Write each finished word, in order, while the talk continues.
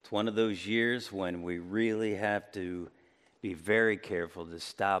It's one of those years when we really have to be very careful to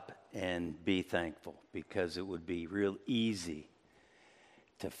stop and be thankful, because it would be real easy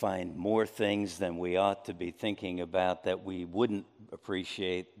to find more things than we ought to be thinking about that we wouldn't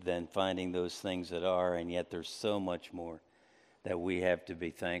appreciate than finding those things that are, and yet there's so much more that we have to be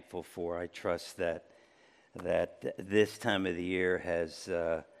thankful for. I trust that this time of the year has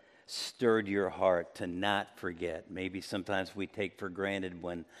stirred your heart to not forget. Maybe sometimes we take for granted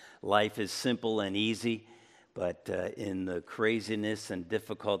when life is simple and easy, but in the craziness and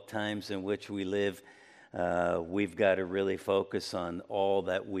difficult times in which we live, we've got to really focus on all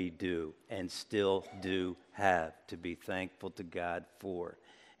that we do and still do have to be thankful to God for.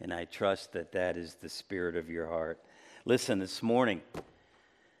 And I trust that that is the spirit of your heart. Listen, this morning,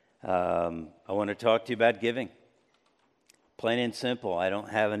 I want to talk to you about giving. Plain and simple. I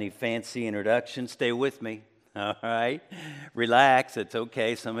don't have any fancy introduction. Stay with me, all right? Relax. It's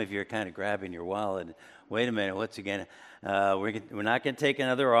okay. Some of you are kind of grabbing your wallet. Wait a minute. What's again? We're not going to take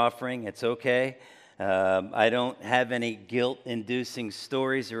another offering. It's okay. I don't have any guilt-inducing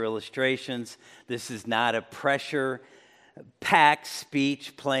stories or illustrations. This is not a pressure-packed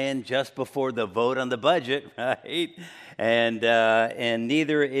speech planned just before the vote on the budget, right? And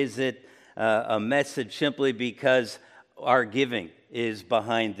neither is it a message simply because our giving is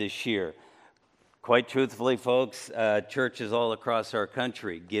behind this year. Quite truthfully, folks, churches all across our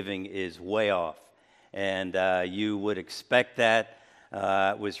country, giving is way off. And you would expect that.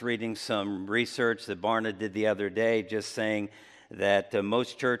 I was reading some research that Barna did the other day, just saying that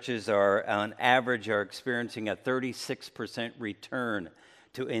most churches are, on average, are experiencing a 36% return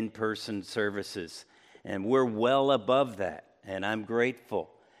to in-person services. And we're well above that. And I'm grateful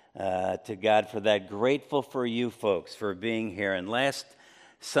to God for that. Grateful for you folks for being here. And last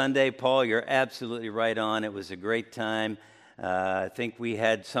Sunday, Paul, you're absolutely right on. It was a great time. I think we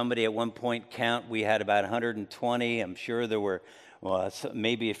had somebody at one point count. We had about 120. I'm sure there were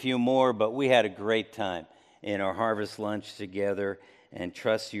maybe a few more, but we had a great time in our harvest lunch together, and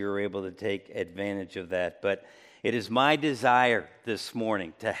trust you were able to take advantage of that. But it is my desire this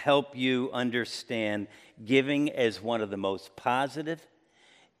morning to help you understand giving as one of the most positive,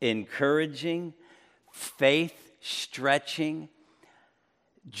 encouraging, faith-stretching,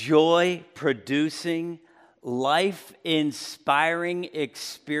 joy-producing, life-inspiring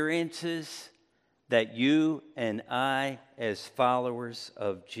experiences that you and I, as followers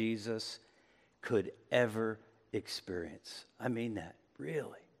of Jesus, could ever experience. I mean that,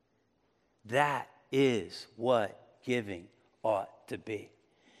 really. That is what giving ought to be.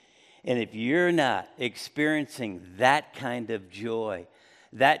 And if you're not experiencing that kind of joy,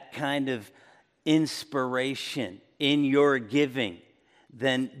 that kind of inspiration in your giving,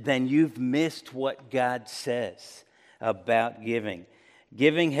 then you've missed what God says about giving.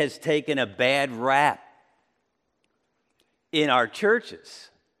 Giving has taken a bad rap in our churches.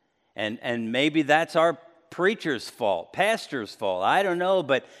 And maybe that's our preacher's fault, pastor's fault. I don't know,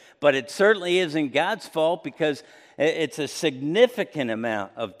 but it certainly isn't God's fault, because it's a significant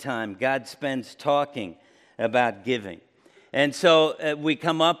amount of time God spends talking about giving. And so we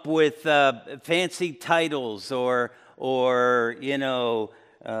come up with fancy titles or real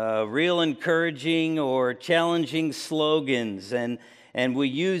encouraging or challenging slogans, and we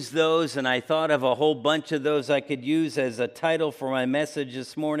use those, and I thought of a whole bunch of those I could use as a title for my message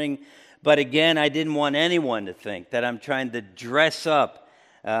this morning. But again, I didn't want anyone to think that I'm trying to dress up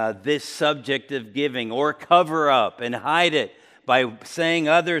this subject of giving or cover up and hide it by saying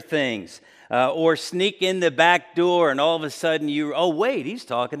other things. Or sneak in the back door and all of a sudden wait, he's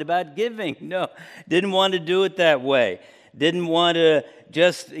talking about giving. No, didn't want to do it that way. Didn't want to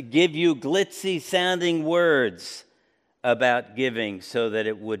just give you glitzy sounding words about giving so that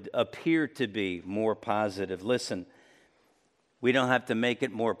it would appear to be more positive. Listen, we don't have to make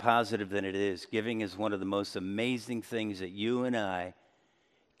it more positive than it is. Giving is one of the most amazing things that you and I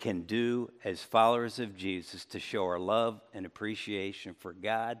can do as followers of Jesus to show our love and appreciation for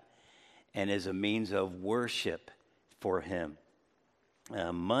God, and as a means of worship for Him.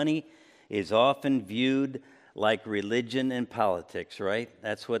 Money is often viewed like religion and politics, right?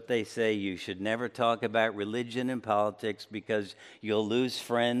 That's what they say. You should never talk about religion and politics because you'll lose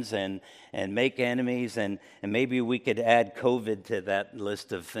friends and make enemies. And maybe we could add COVID to that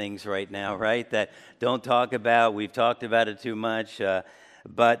list of things right now, right? That don't talk about. We've talked about it too much.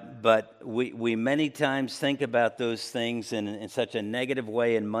 But we many times think about those things in such a negative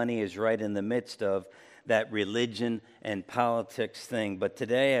way, and money is right in the midst of that religion and politics thing. But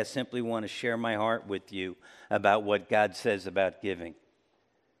today I simply want to share my heart with you about what God says about giving.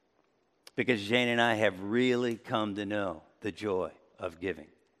 Because Jane and I have really come to know the joy of giving.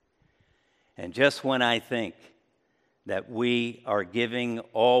 And just when I think that we are giving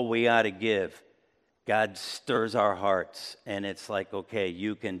all we ought to give, God stirs our hearts, and it's like, okay,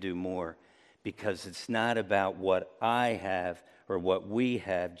 you can do more, because it's not about what I have or what we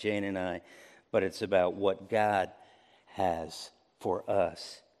have, Jane and I, but it's about what God has for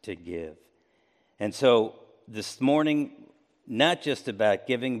us to give. And so this morning, not just about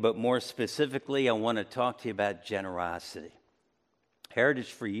giving, but more specifically, I want to talk to you about generosity.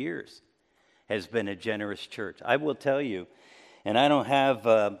 Heritage for years has been a generous church. I will tell you, and I don't have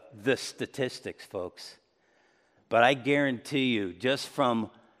the statistics, folks, but I guarantee you, just from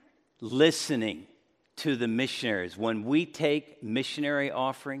listening to the missionaries, when we take missionary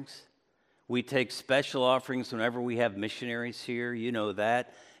offerings, we take special offerings whenever we have missionaries here. You know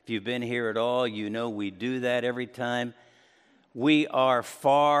that. If you've been here at all, you know we do that every time. We are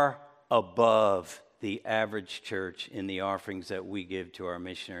far above the average church in the offerings that we give to our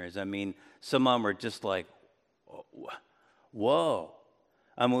missionaries. I mean, some of them are just like, whoa.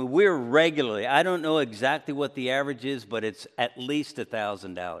 I mean, we're regularly, I don't know exactly what the average is, but it's at least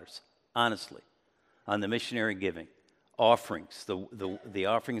 $1,000, honestly, on the missionary giving. Offerings, the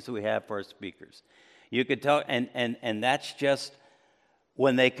offerings that we have for our speakers. You could tell, and that's just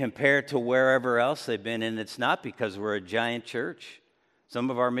when they compare to wherever else they've been, and it's not because we're a giant church.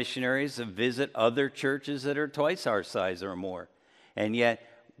 Some of our missionaries visit other churches that are twice our size or more. And yet,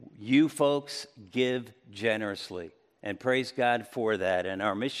 you folks give generously. And praise God for that. And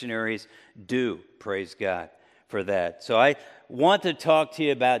our missionaries do praise God for that. So I want to talk to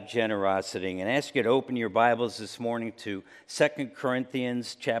you about generosity and ask you to open your Bibles this morning to 2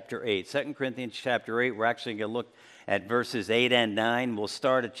 Corinthians chapter 8. 2 Corinthians chapter 8, we're actually going to look at verses 8 and 9. We'll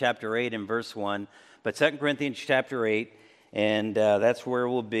start at chapter 8 and verse 1. But 2 Corinthians chapter 8, and that's where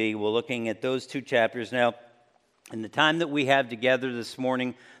we'll be. We're looking at those two chapters. Now, in the time that we have together this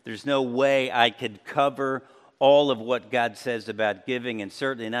morning, there's no way I could cover all of what God says about giving, and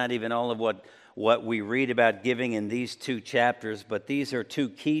certainly not even all of what we read about giving in these two chapters, but these are two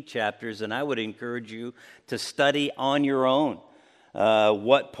key chapters, and I would encourage you to study on your own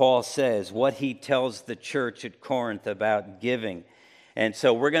what Paul says, what he tells the church at Corinth about giving. And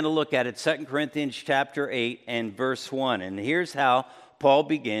so we're going to look at it, 2 Corinthians chapter 8 and verse 1. And here's how Paul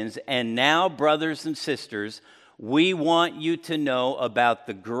begins. And now, brothers and sisters, we want you to know about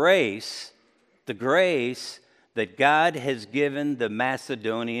the grace that God has given the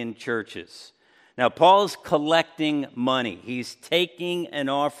Macedonian churches. Now, Paul's collecting money. He's taking an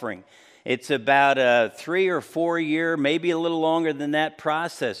offering. It's about a 3 or 4 year, maybe a little longer than that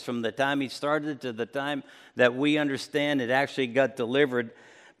process from the time he started to the time that we understand it actually got delivered.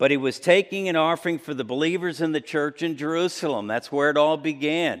 But he was taking an offering for the believers in the church in Jerusalem. That's where it all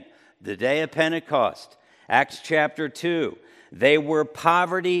began, the day of Pentecost. Acts chapter 2. They were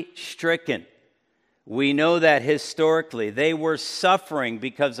poverty-stricken. We know that historically. They were suffering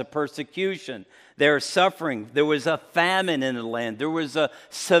because of persecution. They were suffering. There was a famine in the land. There was a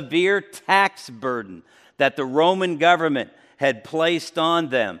severe tax burden that the Roman government had placed on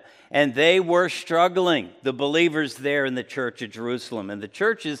them. And they were struggling, the believers there in the church of Jerusalem. And the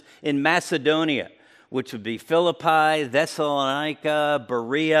churches in Macedonia, which would be Philippi, Thessalonica,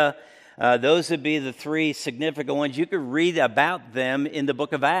 Berea, those would be the three significant ones. You could read about them in the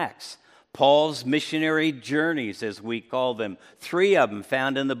book of Acts. Paul's missionary journeys, as we call them, 3 of them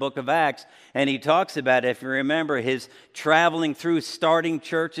found in the book of Acts. And he talks about, if you remember, his traveling through starting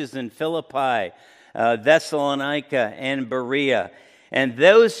churches in Philippi, Thessalonica, and Berea. And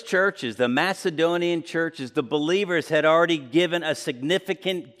those churches, the Macedonian churches, the believers had already given a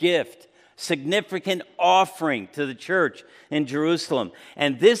significant gift, significant offering to the church in Jerusalem.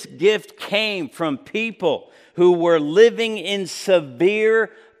 And this gift came from people who were living in severe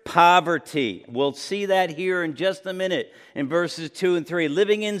poverty. We'll see that here in just a minute in verses 2 and 3.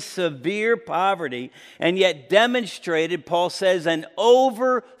 Living in severe poverty, and yet demonstrated, Paul says, an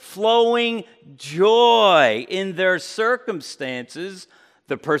overflowing joy in their circumstances,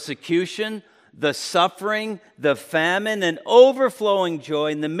 the persecution, the suffering, the famine, and overflowing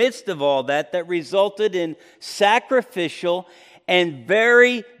joy in the midst of all that resulted in sacrificial and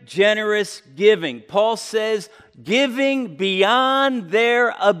very generous giving. Paul says, giving beyond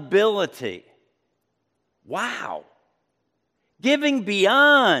their ability. Wow. Giving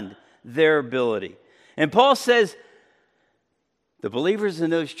beyond their ability. And Paul says, the believers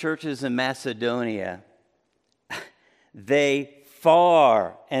in those churches in Macedonia, they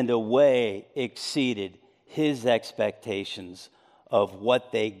far and away exceeded his expectations of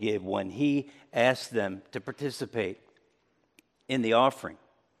what they give when he asked them to participate in the offering.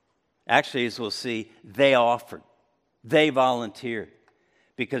 Actually, as we'll see, they offered. They volunteered.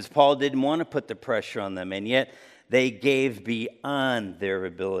 because Paul didn't want to put the pressure on them, and yet they gave beyond their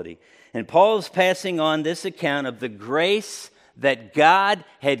ability. And Paul is passing on this account of the grace that God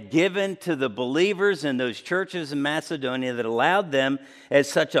had given to the believers in those churches in Macedonia that allowed them as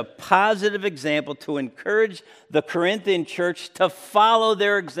such a positive example to encourage the Corinthian church to follow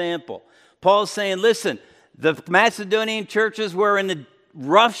their example. Paul's saying, listen, the Macedonian churches were in a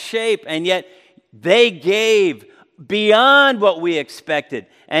rough shape, and yet they gave beyond what we expected.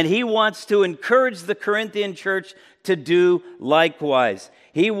 And he wants to encourage the Corinthian church to do likewise.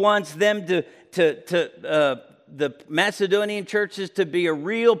 He wants them the Macedonian churches to be a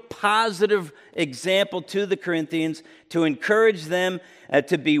real positive example to the Corinthians, to encourage them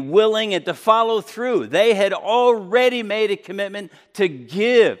to be willing and to follow through. They had already made a commitment to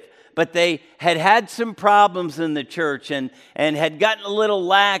give, but they had some problems in the church and had gotten a little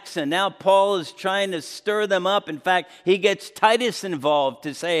lax, and now Paul is trying to stir them up. In fact, he gets Titus involved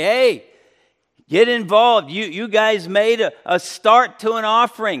to say, hey, get involved. You guys made a start to an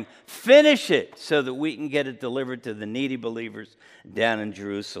offering. Finish it so that we can get it delivered to the needy believers down in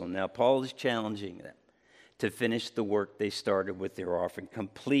Jerusalem. Now, Paul is challenging them to finish the work they started with their offering,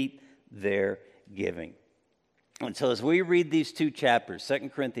 complete their giving. And so as we read these two chapters, 2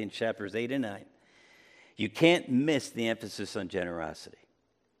 Corinthians chapters 8 and 9, you can't miss the emphasis on generosity.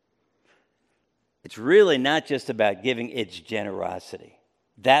 It's really not just about giving, it's generosity.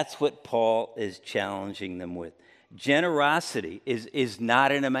 That's what Paul is challenging them with. Generosity is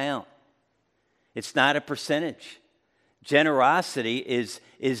not an amount. It's not a percentage. Generosity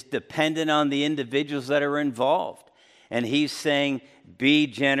is dependent on the individuals that are involved. And he's saying, be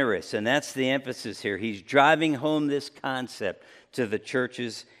generous. And that's the emphasis here. He's driving home this concept to the church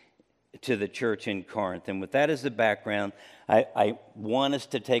in Corinth. And with that as the background, I want us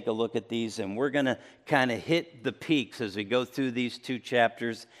to take a look at these, and we're going to kind of hit the peaks as we go through these two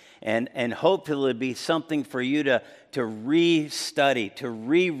chapters, and hopefully it'll be something for you to re-study, to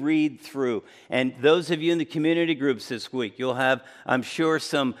reread through. And those of you in the community groups this week, you'll have, I'm sure,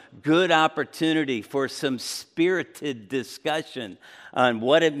 some good opportunity for some spirited discussion on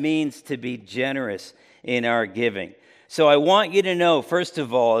what it means to be generous in our giving. So I want you to know, first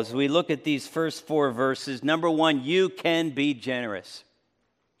of all, as we look at these first four verses, number one, you can be generous.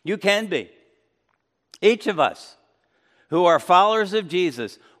 You can be. Each of us who are followers of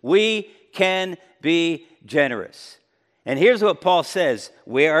Jesus, we can be generous. And here's what Paul says.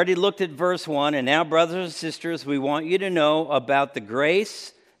 We already looked at verse 1, and now, brothers and sisters, we want you to know about the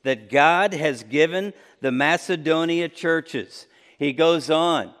grace that God has given the Macedonia churches. He goes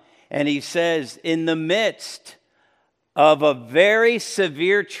on, and he says, in the midst of a very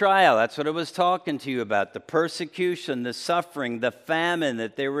severe trial. That's what I was talking to you about. The persecution, the suffering, the famine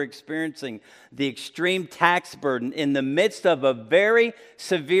that they were experiencing, the extreme tax burden in the midst of a very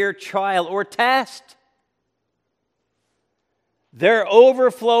severe trial or test. Their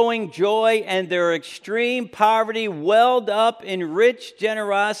overflowing joy and their extreme poverty welled up in rich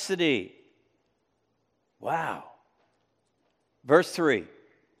generosity. Wow. Verse 3.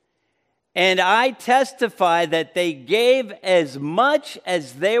 And I testify that they gave as much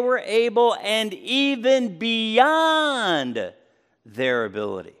as they were able and even beyond their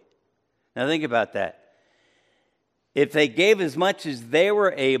ability. Now think about that. If they gave as much as they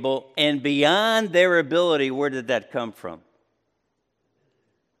were able and beyond their ability, where did that come from?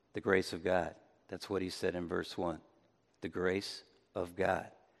 The grace of God. That's what he said in verse 1. The grace of God.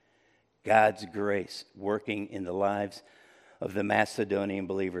 God's grace working in the lives of the Macedonian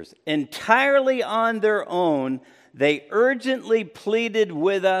believers. Entirely on their own, they urgently pleaded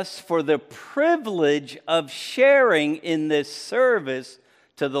with us for the privilege of sharing in this service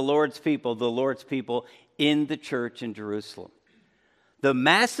to the Lord's people in the church in Jerusalem. The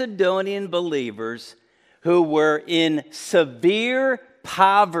Macedonian believers who were in severe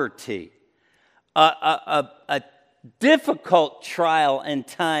poverty, a difficult trial and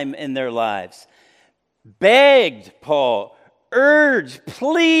time in their lives, begged Paul, urged,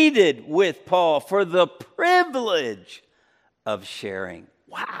 pleaded with Paul for the privilege of sharing.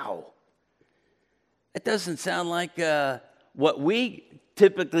 Wow. That doesn't sound like what we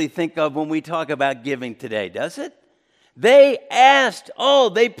typically think of when we talk about giving today, does it? They asked,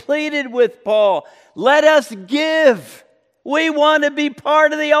 they pleaded with Paul, let us give. We want to be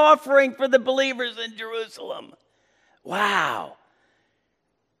part of the offering for the believers in Jerusalem. Wow.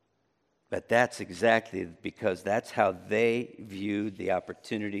 But that's exactly because that's how they viewed the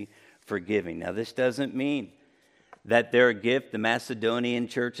opportunity for giving. Now, this doesn't mean that their gift, the Macedonian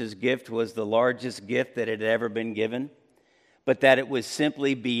church's gift, was the largest gift that had ever been given, but that it was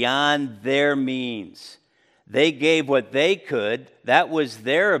simply beyond their means. They gave what they could. That was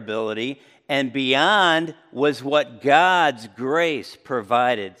their ability. And beyond was what God's grace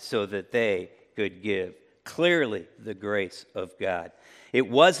provided so that they could give. Clearly, the grace of God. It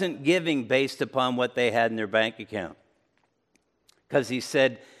wasn't giving based upon what they had in their bank account. Because he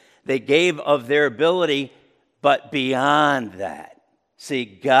said they gave of their ability, but beyond that. See,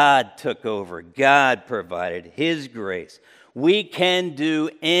 God took over. God provided His grace. We can do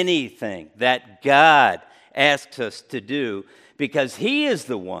anything that God asks us to do because He is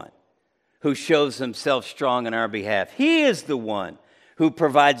the one who shows Himself strong on our behalf. He is the one who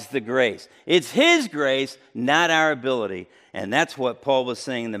provides the grace. It's His grace, not our ability. And that's what Paul was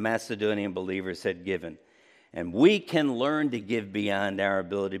saying the Macedonian believers had given. And we can learn to give beyond our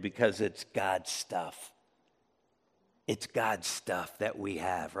ability because it's God's stuff. It's God's stuff that we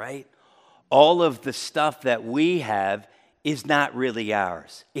have, right? All of the stuff that we have is not really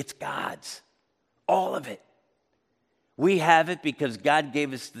ours. It's God's. All of it. We have it because God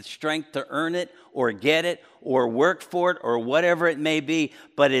gave us the strength to earn it or get it or work for it or whatever it may be.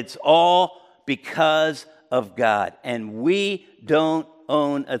 But it's all because of God. And we don't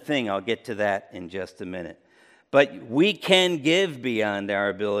own a thing. I'll get to that in just a minute. But we can give beyond our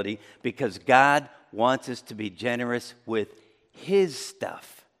ability because God wants us to be generous with His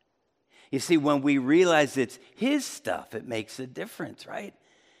stuff. You see, when we realize it's His stuff, it makes a difference, right?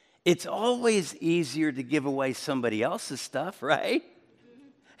 It's always easier to give away somebody else's stuff, right?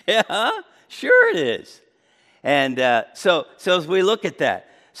 Yeah, sure it is. And so as we look at that,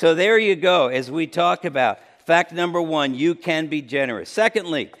 so there you go, as we talk about fact number one, you can be generous.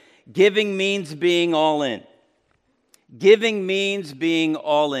 Secondly, giving means being all in. Giving means being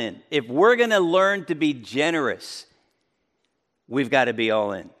all in. If we're going to learn to be generous, we've got to be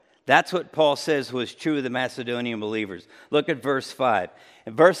all in. That's what Paul says was true of the Macedonian believers. Look at verse 5.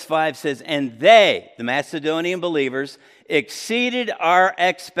 And verse 5 says, and they, the Macedonian believers, exceeded our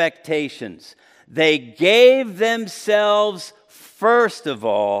expectations. They gave themselves first of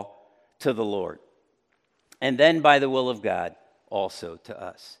all to the Lord, and then by the will of God also to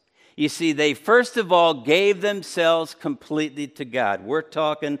us. You see, they first of all gave themselves completely to God. We're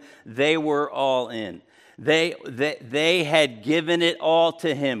talking they were all in. They had given it all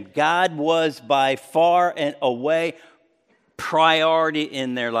to Him. God was by far and away priority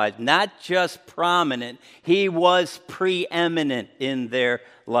in their lives. Not just prominent, He was preeminent in their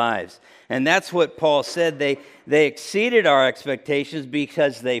lives. And that's what Paul said. They exceeded our expectations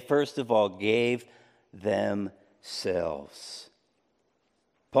because they first of all gave themselves.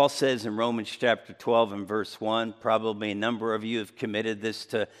 Paul says in Romans chapter 12 and verse 1, probably a number of you have committed this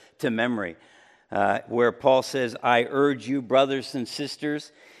to memory, where Paul says, I urge you, brothers and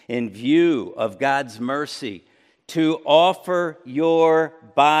sisters, in view of God's mercy, to offer your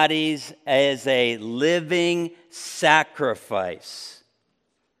bodies as a living sacrifice.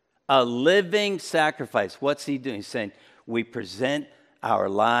 A living sacrifice. What's he doing? He's saying, we present our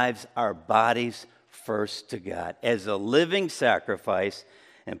lives, our bodies first to God as a living sacrifice.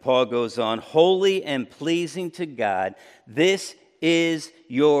 And Paul goes on, holy and pleasing to God. This is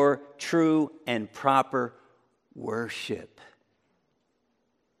your true and proper worship.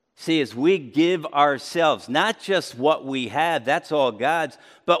 See, as we give ourselves, not just what we have, that's all God's,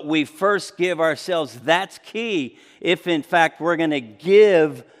 but we first give ourselves. That's key if, in fact, we're going to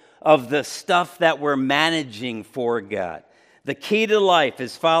give of the stuff that we're managing for God. The key to life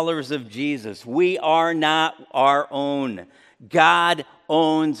as followers of Jesus, we are not our own. God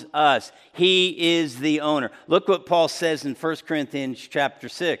owns us. He is the owner. Look what Paul says in 1 Corinthians chapter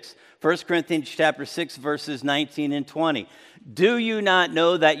 6. 1 Corinthians chapter 6, verses 19 and 20. Do you not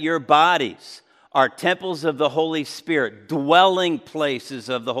know that your bodies are temples of the Holy Spirit, dwelling places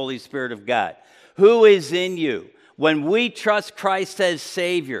of the Holy Spirit of God, who is in you? When we trust Christ as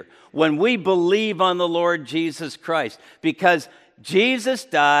Savior, when we believe on the Lord Jesus Christ, because Jesus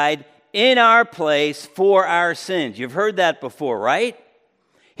died in our place for our sins. You've heard that before, right?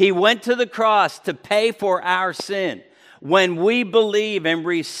 He went to the cross to pay for our sin. When we believe and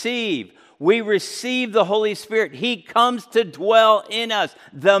receive, we receive the Holy Spirit. He comes to dwell in us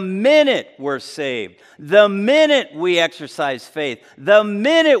the minute we're saved, the minute we exercise faith, the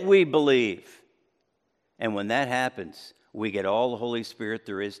minute we believe. And when that happens, we get all the Holy Spirit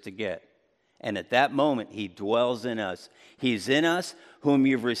there is to get. And at that moment, He dwells in us. He's in us, whom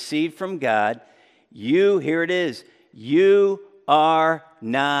you've received from God. You, here it is, you are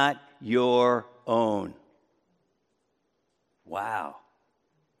not your own. Wow.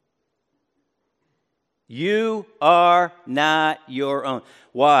 You are not your own.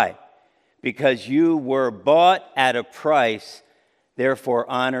 Why? Because you were bought at a price, Therefore,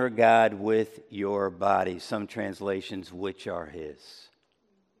 honor God with your body. Some translations, which are his.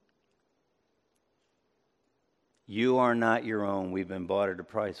 You are not your own. We've been bought at a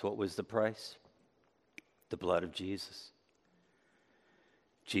price. What was the price? The blood of Jesus.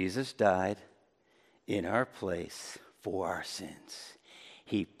 Jesus died in our place for our sins.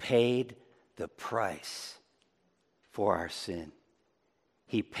 He paid the price for our sin.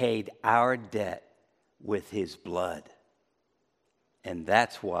 He paid our debt with his blood. And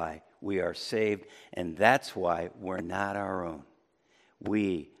that's why we are saved, and that's why we're not our own.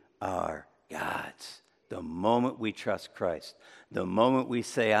 We are God's. The moment we trust Christ, the moment we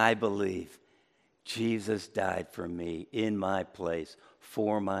say, I believe, Jesus died for me in my place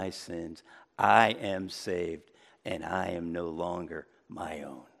for my sins, I am saved, and I am no longer my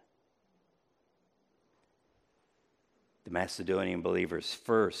own. The Macedonian believers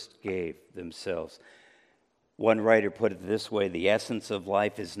first gave themselves. One writer put it this way: the essence of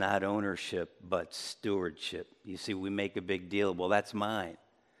life is not ownership, but stewardship. You see, we make a big deal. Well, that's mine.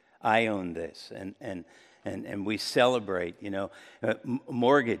 I own this. And we celebrate,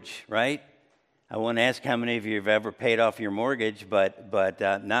 mortgage, right? I won't ask how many of you have ever paid off your mortgage, but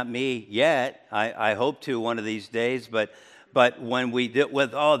not me yet. I hope to one of these days. But when we did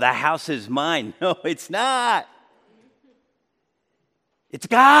with, the house is mine. No, it's not. It's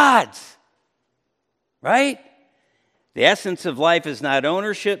God's, right? The essence of life is not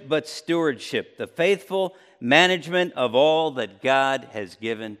ownership, but stewardship, the faithful management of all that God has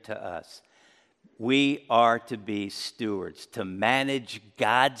given to us. We are to be stewards, to manage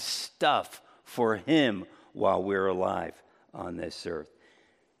God's stuff for him while we're alive on this earth.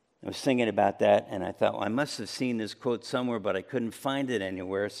 I was thinking about that, and I thought, I must have seen this quote somewhere, but I couldn't find it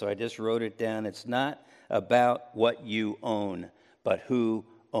anywhere, so I just wrote it down. It's not about what you own, but who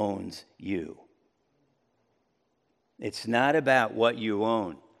owns you. It's not about what you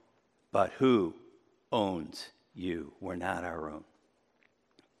own, but who owns you. We're not our own.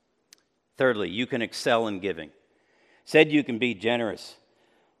 Thirdly, you can excel in giving. Said you can be generous.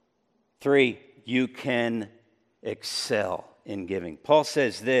 3, you can excel in giving. Paul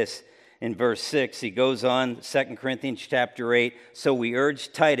says this in verse 6. He goes on, 2 Corinthians chapter 8. So we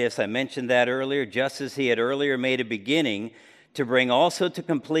urge Titus, I mentioned that earlier, just as he had earlier made a beginning, to bring also to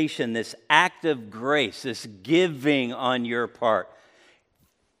completion this act of grace, this giving on your part.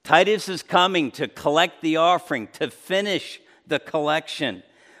 Titus is coming to collect the offering, to finish the collection.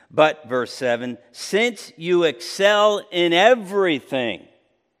 But, verse 7, since you excel in everything,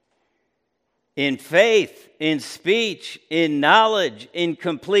 in faith, in speech, in knowledge, in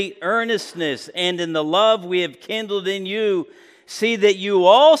complete earnestness, and in the love we have kindled in you, see that you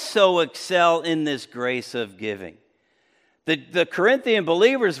also excel in this grace of giving. The Corinthian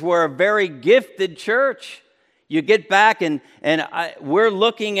believers were a very gifted church. You get back, and we're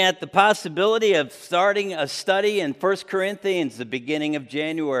looking at the possibility of starting a study in 1 Corinthians, the beginning of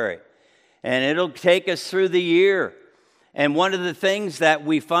January. And it'll take us through the year. And one of the things that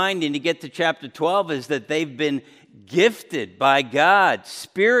we find, and you get to chapter 12, is that they've been gifted by God,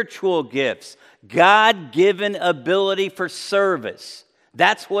 spiritual gifts, God-given ability for service.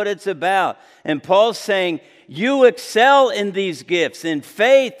 That's what it's about. And Paul's saying, you excel in these gifts, in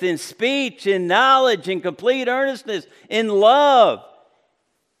faith, in speech, in knowledge, in complete earnestness, in love.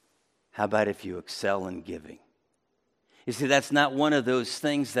 How about if you excel in giving? You see, that's not one of those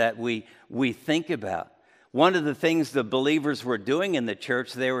things that we think about. One of the things the believers were doing in the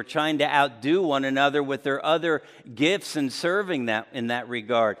church, they were trying to outdo one another with their other gifts and serving that in that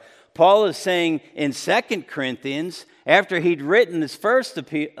regard. Paul is saying in 2 Corinthians, after he'd written his first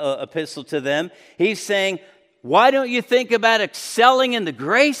epistle to them, he's saying, why don't you think about excelling in the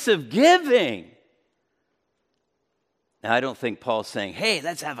grace of giving? Now, I don't think Paul's saying, hey,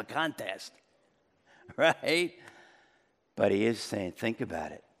 let's have a contest, right? But he is saying, think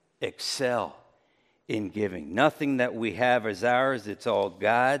about it. Excel in giving. Nothing that we have is ours. It's all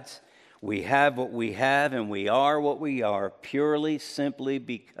God's. We have what we have, and we are what we are purely, simply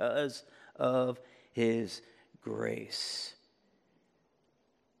because of his grace.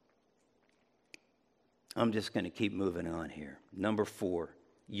 I'm just going to keep moving on here. Number 4,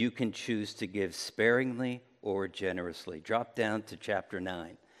 you can choose to give sparingly or generously. Drop down to chapter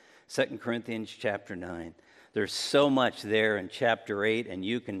 9, 2 Corinthians chapter 9. There's so much there in chapter 8, and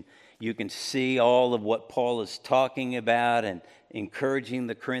you can see all of what Paul is talking about and encouraging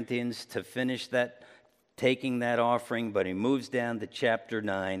the Corinthians to finish that, taking that offering. But he moves down to chapter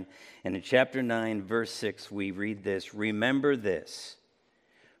 9, and in chapter 9, verse 6, we read this: remember this,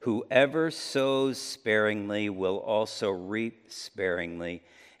 whoever sows sparingly will also reap sparingly,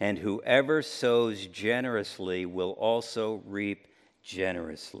 and whoever sows generously will also reap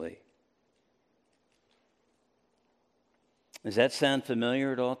generously. Does that sound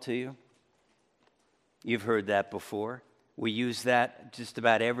familiar at all to you? You've heard that before. We use that just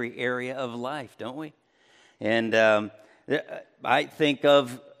about every area of life, don't we? And I think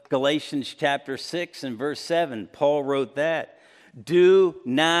of Galatians chapter 6 and verse 7. Paul wrote that. Do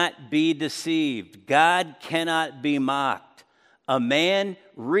not be deceived. God cannot be mocked. A man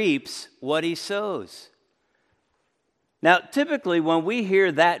reaps what he sows. Now, typically when we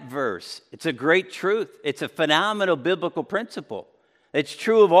hear that verse, it's a great truth. It's a phenomenal biblical principle. It's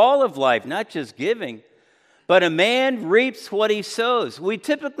true of all of life, not just giving. But a man reaps what he sows. We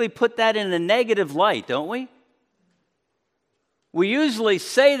typically put that in a negative light, don't we? We usually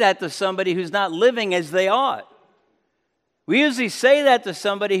say that to somebody who's not living as they ought. We usually say that to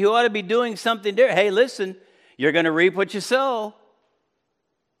somebody who ought to be doing something different. Hey, listen, you're going to reap what you sow.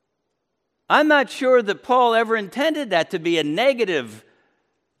 I'm not sure that Paul ever intended that to be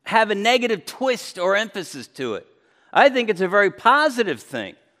have a negative twist or emphasis to it. I think it's a very positive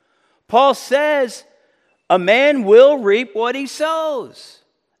thing. Paul says, a man will reap what he sows,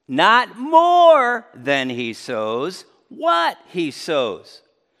 not more than he sows, what he sows.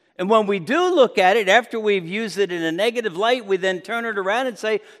 And when we do look at it, after we've used it in a negative light, we then turn it around and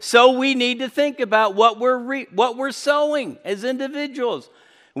say, so we need to think about what we're sowing as individuals.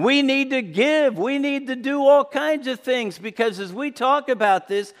 We need to give. We need to do all kinds of things, because as we talk about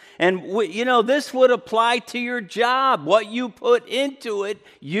this, and this would apply to your job. What you put into it,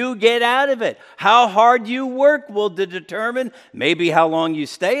 you get out of it. How hard you work will determine maybe how long you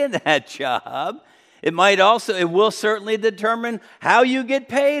stay in that job. It will certainly determine how you get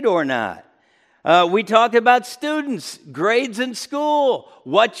paid or not. We talk about students, grades in school,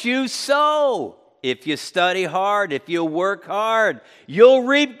 what you sow. If you study hard, if you work hard, you'll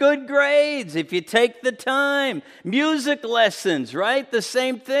reap good grades if you take the time. Music lessons, right? The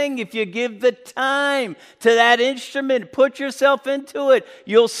same thing. If you give the time to that instrument, put yourself into it,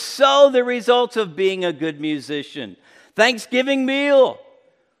 you'll sow the results of being a good musician. Thanksgiving meal.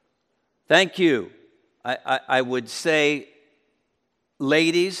 Thank you. I would say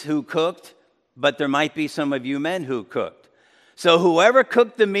ladies who cooked, but there might be some of you men who cooked. So whoever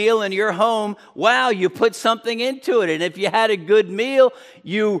cooked the meal in your home, wow, you put something into it. And if you had a good meal,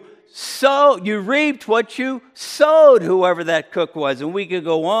 you reaped what you sowed, whoever that cook was. And we could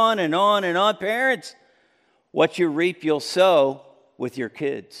go on and on and on. Parents, what you reap, you'll sow with your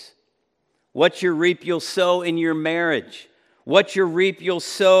kids. What you reap, you'll sow in your marriage. What you reap, you'll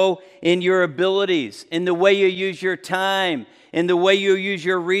sow in your abilities, in the way you use your time, in the way you use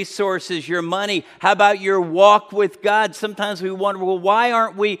your resources, your money. How about your walk with God? Sometimes we wonder, well, why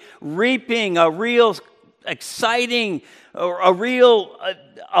aren't we reaping a real exciting, a real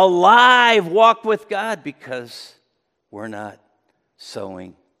alive walk with God? Because we're not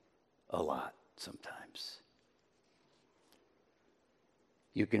sowing a lot sometimes.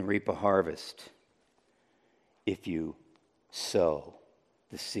 You can reap a harvest if you sow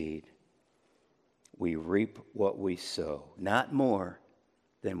the seed. We reap what we sow, not more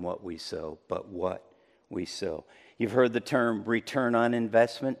than what we sow, but what we sow. You've heard the term return on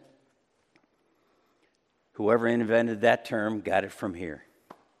investment. Whoever invented that term got it from here.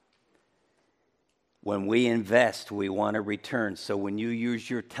 When we invest, we want a return. So when you use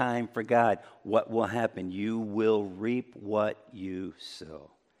your time for God, what will happen? You will reap what you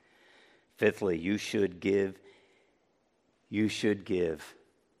sow. Fifthly, you should give. You should give.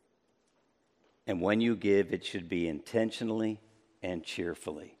 And when you give, it should be intentionally and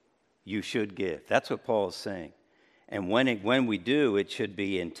cheerfully. You should give. That's what Paul is saying. And when we do, it should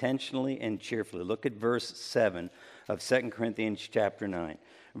be intentionally and cheerfully. Look at verse 7 of 2 Corinthians chapter 9.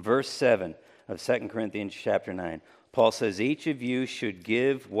 Verse 7 of 2 Corinthians chapter 9. Paul says, each of you should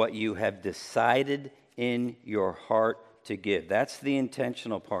give what you have decided in your heart to give. That's the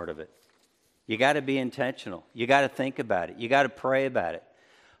intentional part of it. You got to be intentional. You got to think about it. You got to pray about it.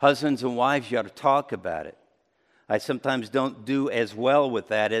 Husbands and wives, you ought to talk about it. I sometimes don't do as well with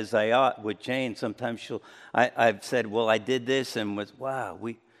that as I ought with Jane. Sometimes I've said, well, I did this, and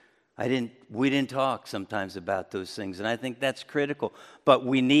we didn't talk sometimes about those things. And I think that's critical. But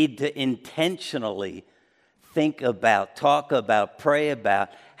we need to intentionally think about, talk about, pray about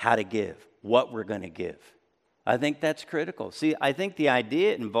how to give, what we're going to give. I think that's critical. See, I think the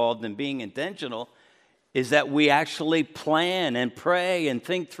idea involved in being intentional is that we actually plan and pray and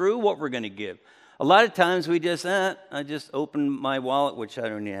think through what we're going to give. A lot of times we just, I just open my wallet, which I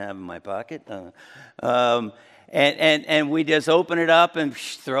don't even have in my pocket, and we just open it up and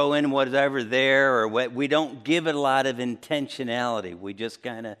throw in whatever there, or we don't give it a lot of intentionality. We just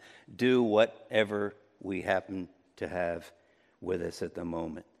kind of do whatever we happen to have with us at the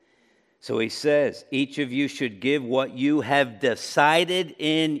moment. So he says, each of you should give what you have decided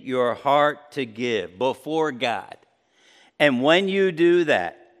in your heart to give before God. And when you do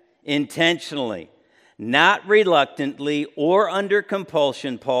that, intentionally, not reluctantly or under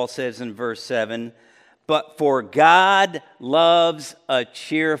compulsion, Paul says in verse 7, but for God loves a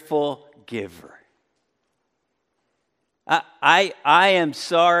cheerful giver. I am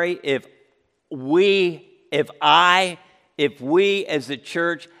sorry if we as a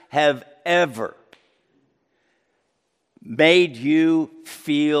church have ever made you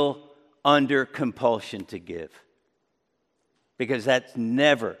feel under compulsion to give. Because that's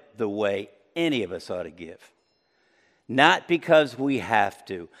never the way any of us ought to give. Not because we have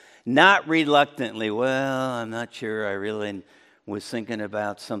to. Not reluctantly, well, I'm not sure, I really was thinking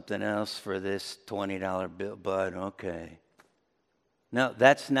about something else for this $20 bill, but okay. No,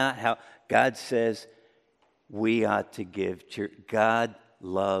 that's not how God says we ought to give. God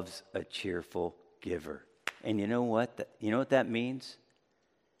loves a cheerful giver. And you know what? You know what that means?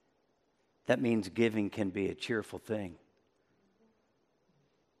 That means giving can be a cheerful thing.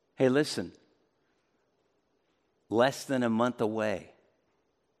 Hey, listen. Less than a month away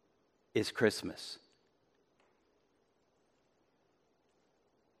is Christmas.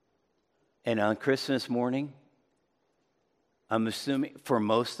 And on Christmas morning, I'm assuming for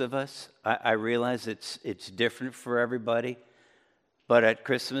most of us, I realize it's different for everybody, but at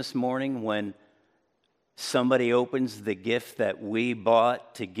Christmas morning when somebody opens the gift that we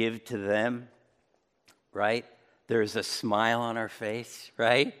bought to give to them, right? There's a smile on our face,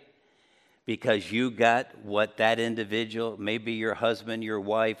 right? Because you got what that individual, maybe your husband, your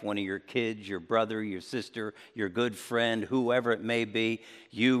wife, one of your kids, your brother, your sister, your good friend, whoever it may be,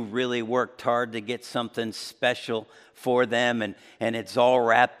 you really worked hard to get something special for them, and it's all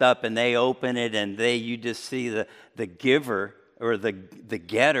wrapped up, and they open it, and you just see the giver or the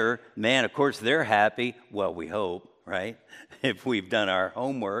getter. Man, of course they're happy. Well, we hope, right? If we've done our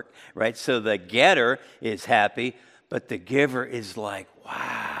homework, right? So the getter is happy, but the giver is like,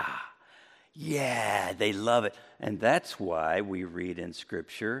 wow. Yeah, they love it. And that's why we read in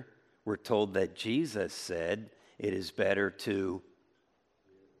Scripture, we're told that Jesus said it is better to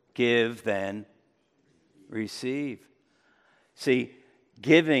give than receive. See,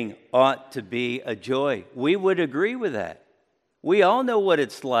 giving ought to be a joy. We would agree with that. We all know what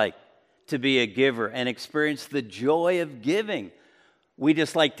it's like to be a giver and experience the joy of giving. We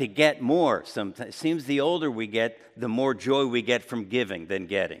just like to get more. Sometimes it seems the older we get, the more joy we get from giving than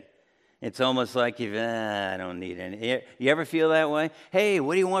getting. It's almost like I don't need any. You ever feel that way? Hey,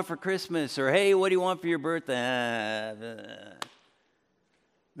 what do you want for Christmas? Or hey, what do you want for your birthday?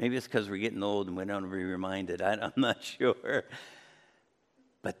 Maybe it's because we're getting old and we don't be reminded. I'm not sure.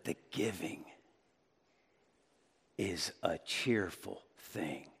 But the giving is a cheerful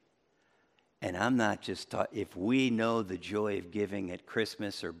thing. And I'm not just talking, if we know the joy of giving at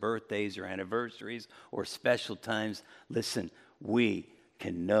Christmas or birthdays or anniversaries or special times, listen, we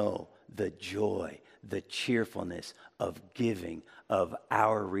can know the joy, the cheerfulness of giving of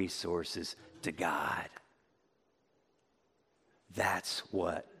our resources to God. That's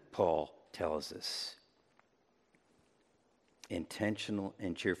what Paul tells us. Intentional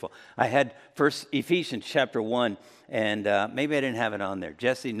and cheerful. I had first Ephesians chapter 1, and maybe I didn't have it on there.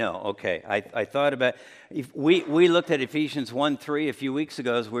 Jesse, no. Okay. I thought about, we looked at Ephesians 1:3 a few weeks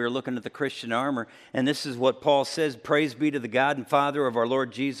ago as we were looking at the Christian armor, and this is what Paul says, praise be to the God and Father of our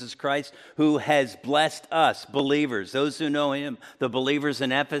Lord Jesus Christ, who has blessed us, believers, those who know him, the believers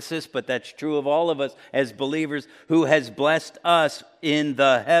in Ephesus, but that's true of all of us as believers, who has blessed us in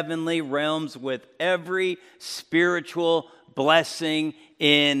the heavenly realms with every spiritual blessing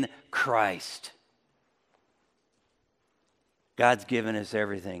in Christ. God's given us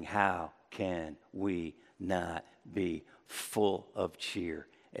everything. How can we not be full of cheer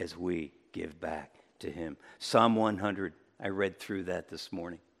as we give back to him? Psalm 100, I read through that this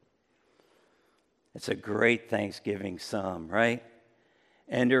morning. It's a great Thanksgiving psalm, right?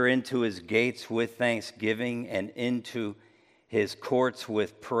 Enter into his gates with thanksgiving and into his courts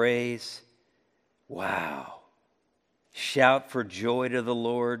with praise. Wow. Shout for joy to the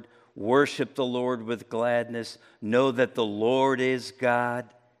Lord. Worship the Lord with gladness. Know that the Lord is God.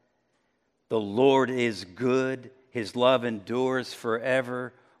 The Lord is good. His love endures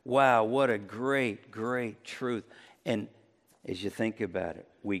forever. Wow, what a great, great truth. And as you think about it,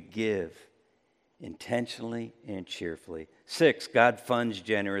 we give intentionally and cheerfully. 6, God funds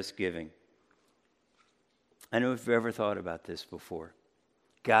generous giving. I don't know if you've ever thought about this before.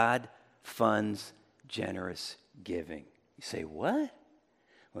 God funds generous giving. You say, what?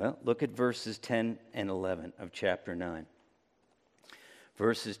 Well, look at verses 10 and 11 of chapter 9.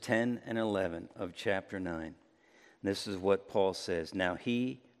 verses 10 and 11 of chapter 9. This is what Paul says. Now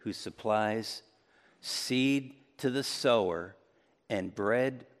he who supplies seed to the sower and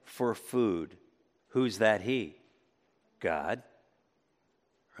bread for food. Who's that he? God.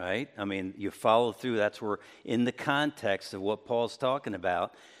 Right? I mean, you follow through. That's where, in the context of what Paul's talking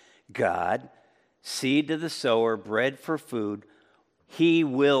about, God, seed to the sower, bread for food. He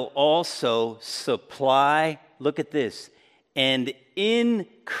will also supply, look at this, and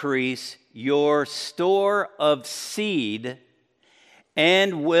increase your store of seed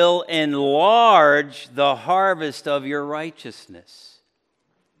and will enlarge the harvest of your righteousness.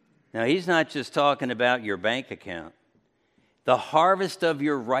 Now, he's not just talking about your bank account. The harvest of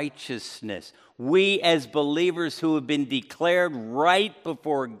your righteousness. We as believers who have been declared right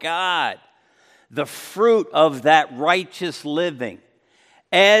before God, the fruit of that righteous living.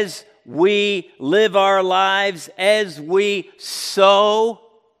 As we live our lives, as we sow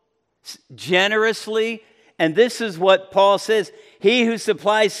generously, and this is what Paul says, he who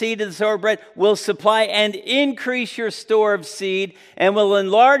supplies seed to the sower of bread will supply and increase your store of seed and will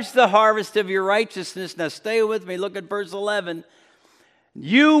enlarge the harvest of your righteousness. Now stay with me, look at verse 11.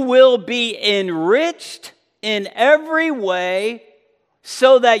 You will be enriched in every way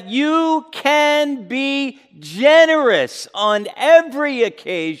so that you can be generous on every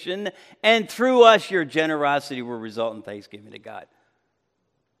occasion, and through us your generosity will result in thanksgiving to God.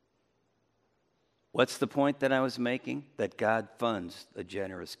 What's the point that I was making? That God funds a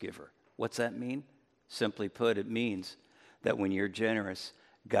generous giver. What's that mean? Simply put, it means that when you're generous,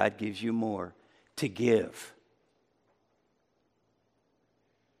 God gives you more to give.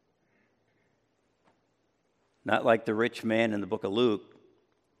 Not like the rich man in the book of Luke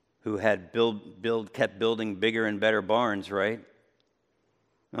who had kept building bigger and better barns, right?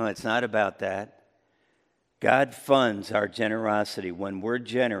 No, it's not about that. God funds our generosity. When we're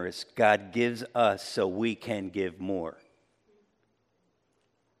generous, God gives us so we can give more.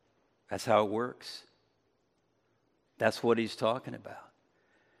 That's how it works. That's what he's talking about.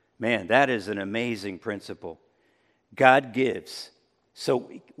 Man, that is an amazing principle. God gives so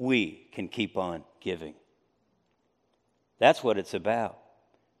we can keep on giving. That's what it's about.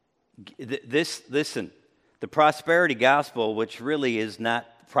 Listen, the prosperity gospel, which really is not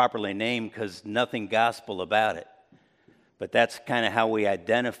properly named because nothing gospel about it, but that's kind of how we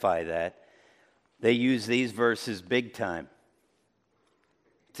identify that. They use these verses big time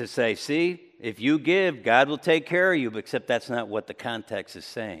to say, see, if you give, God will take care of you, except that's not what the context is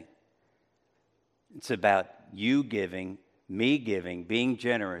saying. It's about you giving, me giving, being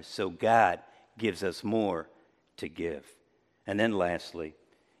generous, so God gives us more to give. And then lastly,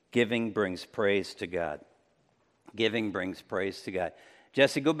 giving brings praise to God. Giving brings praise to God.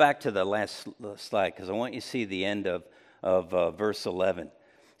 Jesse, go back to the last slide because I want you to see the end of verse 11.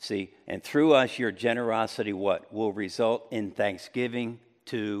 See, and through us your generosity what? Will result in thanksgiving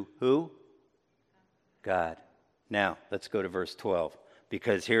to who? God. Now, let's go to verse 12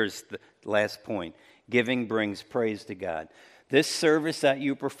 because here's the last point. Giving brings praise to God. This service that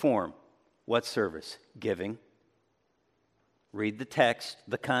you perform, what service? Giving. Read the text,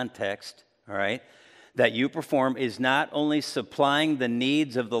 the context, all right? That you perform is not only supplying the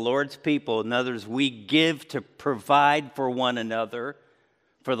needs of the Lord's people. In other words, we give to provide for one another,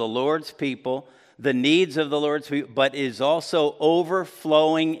 for the Lord's people, the needs of the Lord's people, but is also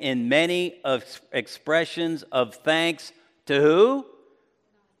overflowing in many expressions of thanks to who?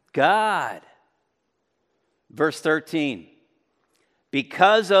 God. Verse 13.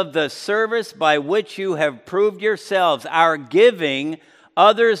 Because of the service by which you have proved yourselves, our giving,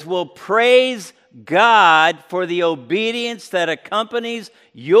 others will praise God for the obedience that accompanies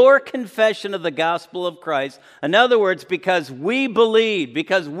your confession of the gospel of Christ. In other words, because we believed,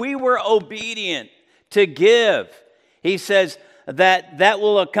 because we were obedient to give, he says that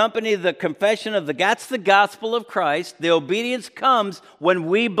will accompany the confession of that's the gospel of Christ. The obedience comes when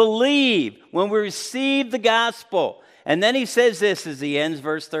we believe, when we receive the gospel. And then he says this as he ends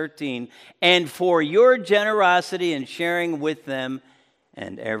verse 13, and for your generosity in sharing with them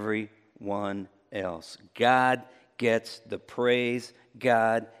and everyone else. God gets the praise.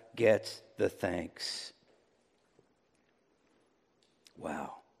 God gets the thanks.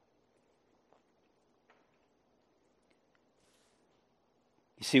 Wow.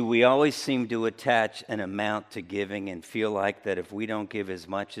 You see, we always seem to attach an amount to giving and feel like that if we don't give as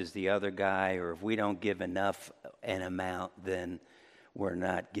much as the other guy or if we don't give enough an amount, then we're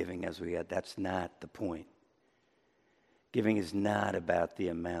not giving as we had. That's not the point. Giving is not about the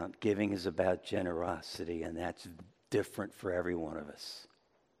amount. Giving is about generosity, and that's different for every one of us.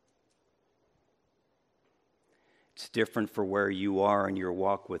 It's different for where you are in your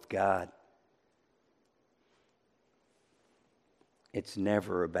walk with God. It's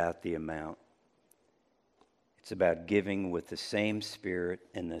never about the amount. It's about giving with the same spirit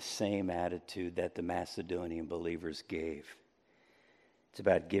and the same attitude that the Macedonian believers gave. It's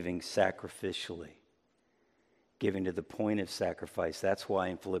about giving sacrificially, giving to the point of sacrifice. That's why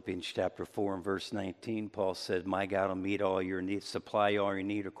in Philippians chapter 4 and verse 19, Paul said, my God will meet all your needs, supply all your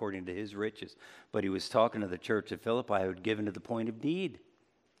need according to his riches. But he was talking to the church at Philippi who had given to the point of need.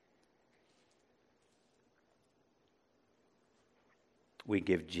 We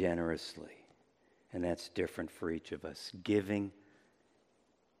give generously, and that's different for each of us. Giving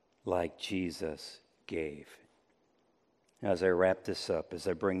like Jesus gave. Now, as I wrap this up, as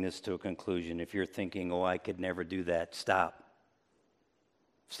I bring this to a conclusion, if you're thinking, oh, I could never do that, stop.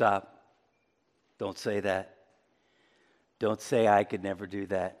 Stop. Don't say that. Don't say I could never do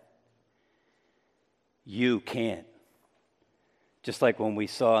that. You can't. Just like when we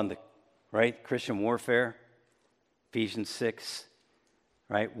saw in the, Christian warfare, Ephesians 6,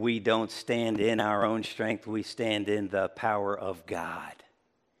 right? We don't stand in our own strength. We stand in the power of God,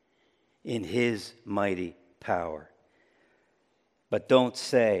 in his mighty power. But don't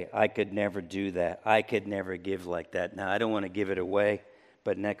say, I could never do that. I could never give like that. Now, I don't want to give it away,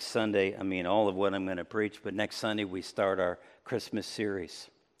 but next Sunday, all of what I'm going to preach, but next Sunday we start our Christmas series.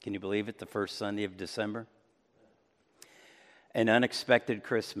 Can you believe it? The first Sunday of December. An unexpected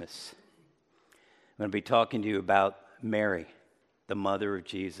Christmas. I'm going to be talking to you about Mary, the mother of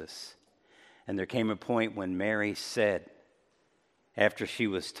Jesus. And there came a point when Mary said, after she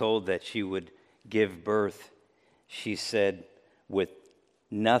was told that she would give birth, she said, with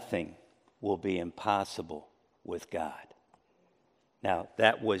nothing will be impossible with God. Now,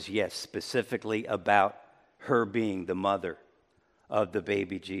 that was, yes, specifically about her being the mother of the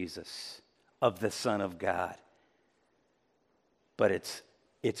baby Jesus, of the Son of God. But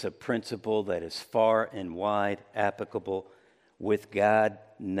it's a principle that is far and wide applicable. With God,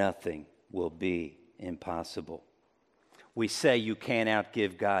 nothing will be impossible. We say you can't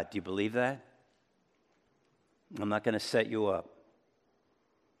outgive God. Do you believe that? I'm not going to set you up.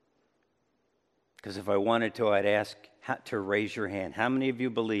 Because if I wanted to, I'd ask to raise your hand. How many of you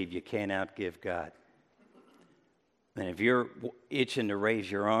believe you can't outgive God? And if you're itching to raise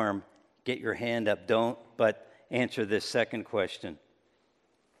your arm, get your hand up. Don't, but answer this second question.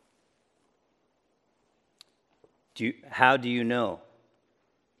 How do you know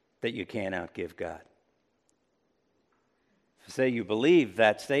that you can't outgive God? Say you believe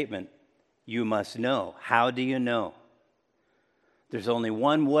that statement, you must know. How do you know? There's only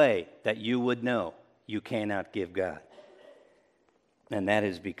one way that you would know you can't outgive God. And that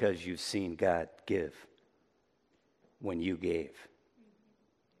is because you've seen God give when you gave.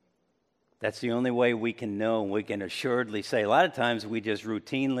 That's the only way we can know, and we can assuredly say. A lot of times we just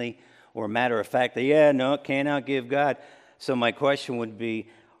routinely or matter of fact, can't outgive God. So my question would be,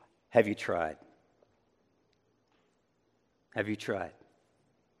 have you tried? Have you tried?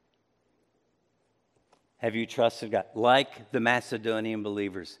 Have you trusted God? Like the Macedonian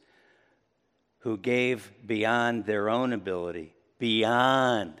believers who gave beyond their own ability,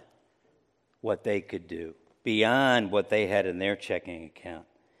 beyond what they could do, beyond what they had in their checking account,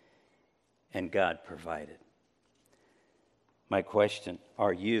 and God provided. My question,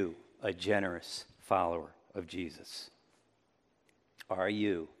 are you a generous follower of Jesus? Are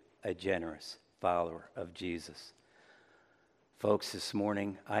you a generous follower of Jesus? Folks, this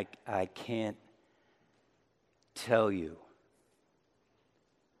morning, I can't tell you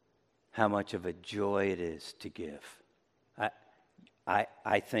how much of a joy it is to give.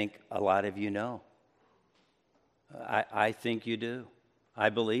 I think a lot of you know. I think you do. I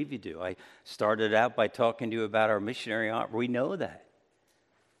believe you do. I started out by talking to you about our missionary arm. We know that.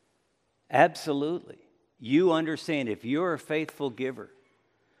 Absolutely. You understand if you're a faithful giver.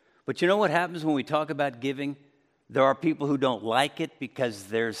 But you know what happens when we talk about giving? There are people who don't like it because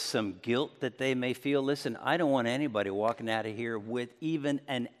there's some guilt that they may feel. Listen, I don't want anybody walking out of here with even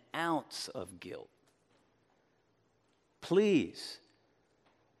an ounce of guilt. Please,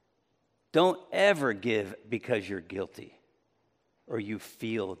 don't ever give because you're guilty or you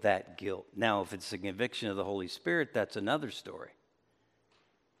feel that guilt. Now, if it's a conviction of the Holy Spirit, that's another story,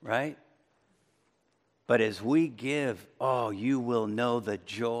 right? But as we give, you will know the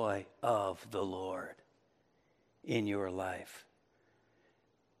joy of the Lord in your life.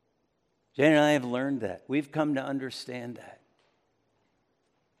 Jane and I have learned that. We've come to understand that.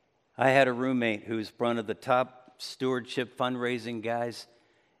 I had a roommate who's one of the top stewardship fundraising guys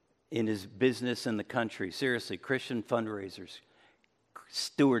in his business in the country. Seriously, Christian fundraisers.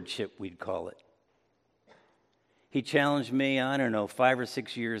 Stewardship, we'd call it. He challenged me, I don't know, 5 or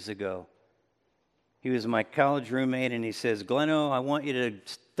 6 years ago. He was my college roommate, and he says, Gleno, I want you to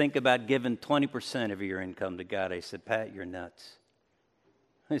think about giving 20% of your income to God. I said, Pat, you're nuts.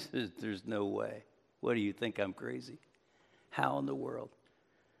 I said, there's no way. What do you think, I'm crazy? How in the world?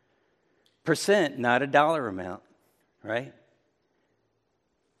 Percent, not a dollar amount, right?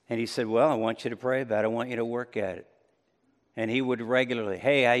 And he said, well, I want you to pray about it. I want you to work at it. And he would regularly,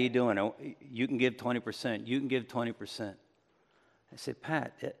 hey, how you doing? You can give 20%. You can give 20%. I said,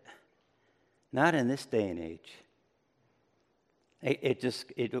 Pat, not in this day and age.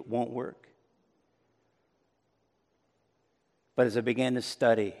 It won't work. But as I began to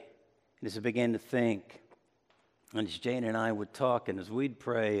study, and as I began to think, and as Jane and I would talk, and as we'd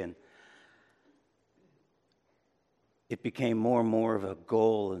pray, and it became more and more of a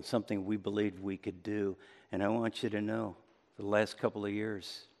goal and something we believed we could do. And I want you to know, for the last couple of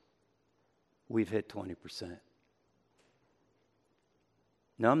years, we've hit 20%.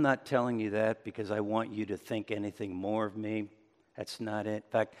 Now, I'm not telling you that because I want you to think anything more of me. That's not it.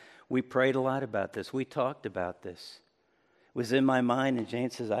 In fact, we prayed a lot about this. We talked about this. It was in my mind, and Jane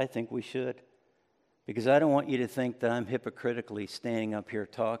says, I think we should. Because I don't want you to think that I'm hypocritically standing up here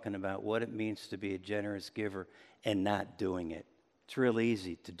talking about what it means to be a generous giver and not doing it. It's real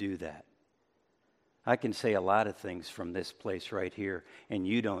easy to do that. I can say a lot of things from this place right here, and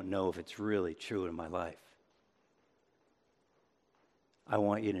you don't know if it's really true in my life. I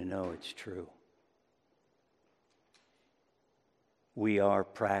want you to know it's true. We are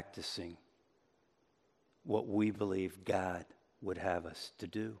practicing what we believe God would have us to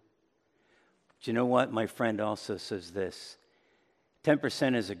do. Do you know what? My friend also says this.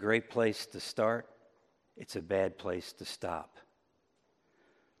 10% is a great place to start. It's a bad place to stop.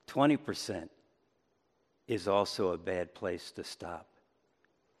 20% is also a bad place to stop.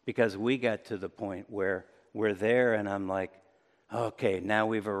 Because we got to the point where we're there and I'm like, okay, now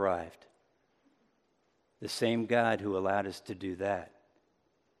we've arrived. The same God who allowed us to do that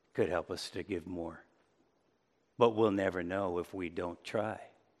could help us to give more. But we'll never know if we don't try.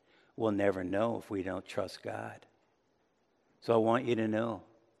 We'll never know if we don't trust God. So I want you to know,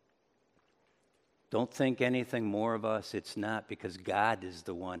 don't think anything more of us. It's not, because God is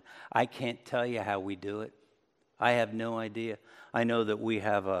the one. I can't tell you how we do it. I have no idea. I know that we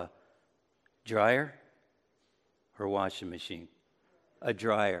have a dryer or washing machine. A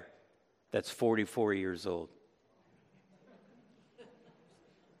dryer that's 44 years old.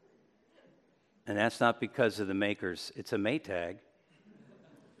 And that's not because of the makers. It's a Maytag.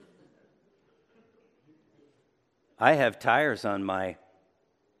 I have tires on my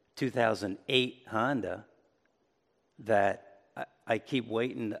 2008 Honda that I keep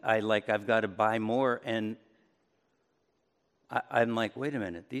waiting. I've got to buy more, and I'm like, wait a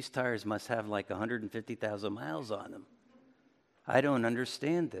minute, these tires must have like 150,000 miles on them. I don't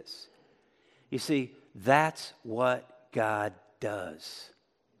understand this. You see, that's what God does.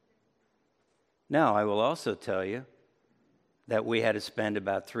 Now, I will also tell you that we had to spend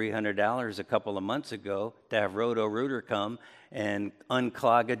about $300 a couple of months ago to have Roto-Rooter come and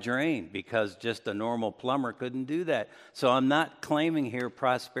unclog a drain, because just a normal plumber couldn't do that. So I'm not claiming here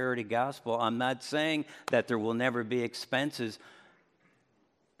prosperity gospel. I'm not saying that there will never be expenses.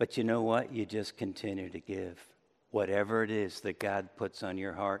 But you know what? You just continue to give. Whatever it is that God puts on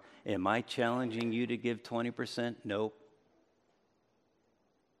your heart. Am I challenging you to give 20%? Nope.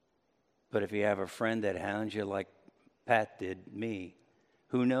 But if you have a friend that hounds you like Pat did me,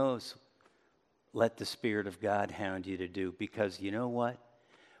 who knows? Let the Spirit of God hound you to do. Because you know what?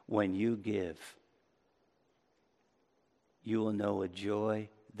 When you give, you will know a joy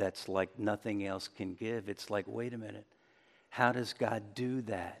that's like nothing else can give. It's like, wait a minute. How does God do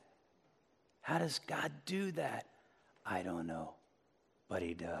that? How does God do that? I don't know, but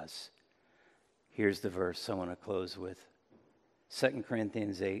He does. Here's the verse I want to close with. 2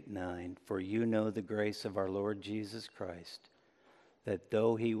 Corinthians 8:9. For you know the grace of our Lord Jesus Christ, that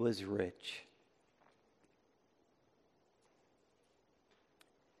though He was rich,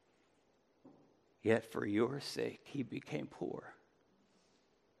 yet for your sake He became poor,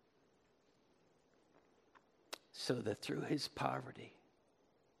 so that through His poverty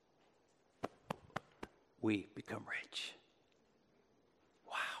we become rich.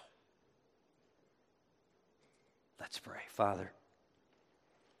 Wow. Let's pray. Father,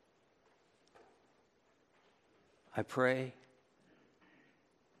 I pray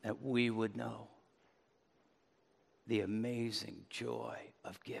that we would know the amazing joy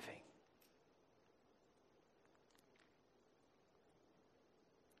of giving.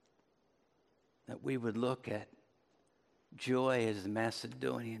 That we would look at joy, as the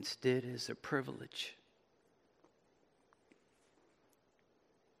Macedonians did, as a privilege.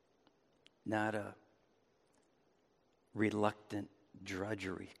 not a reluctant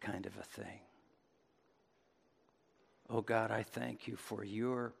drudgery kind of a thing. Oh God, I thank you for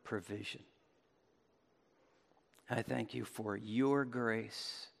your provision. I thank you for your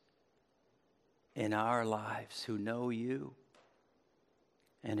grace in our lives who know you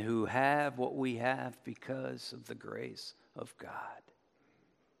and who have what we have because of the grace of God.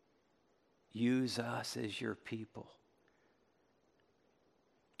 Use us as your people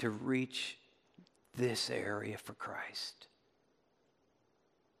to reach this area for Christ.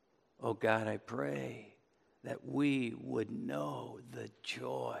 Oh God, I pray that we would know the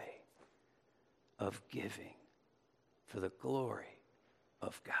joy of giving for the glory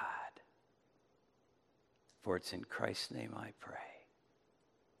of God. For it's in Christ's name I pray.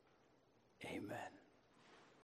 Amen.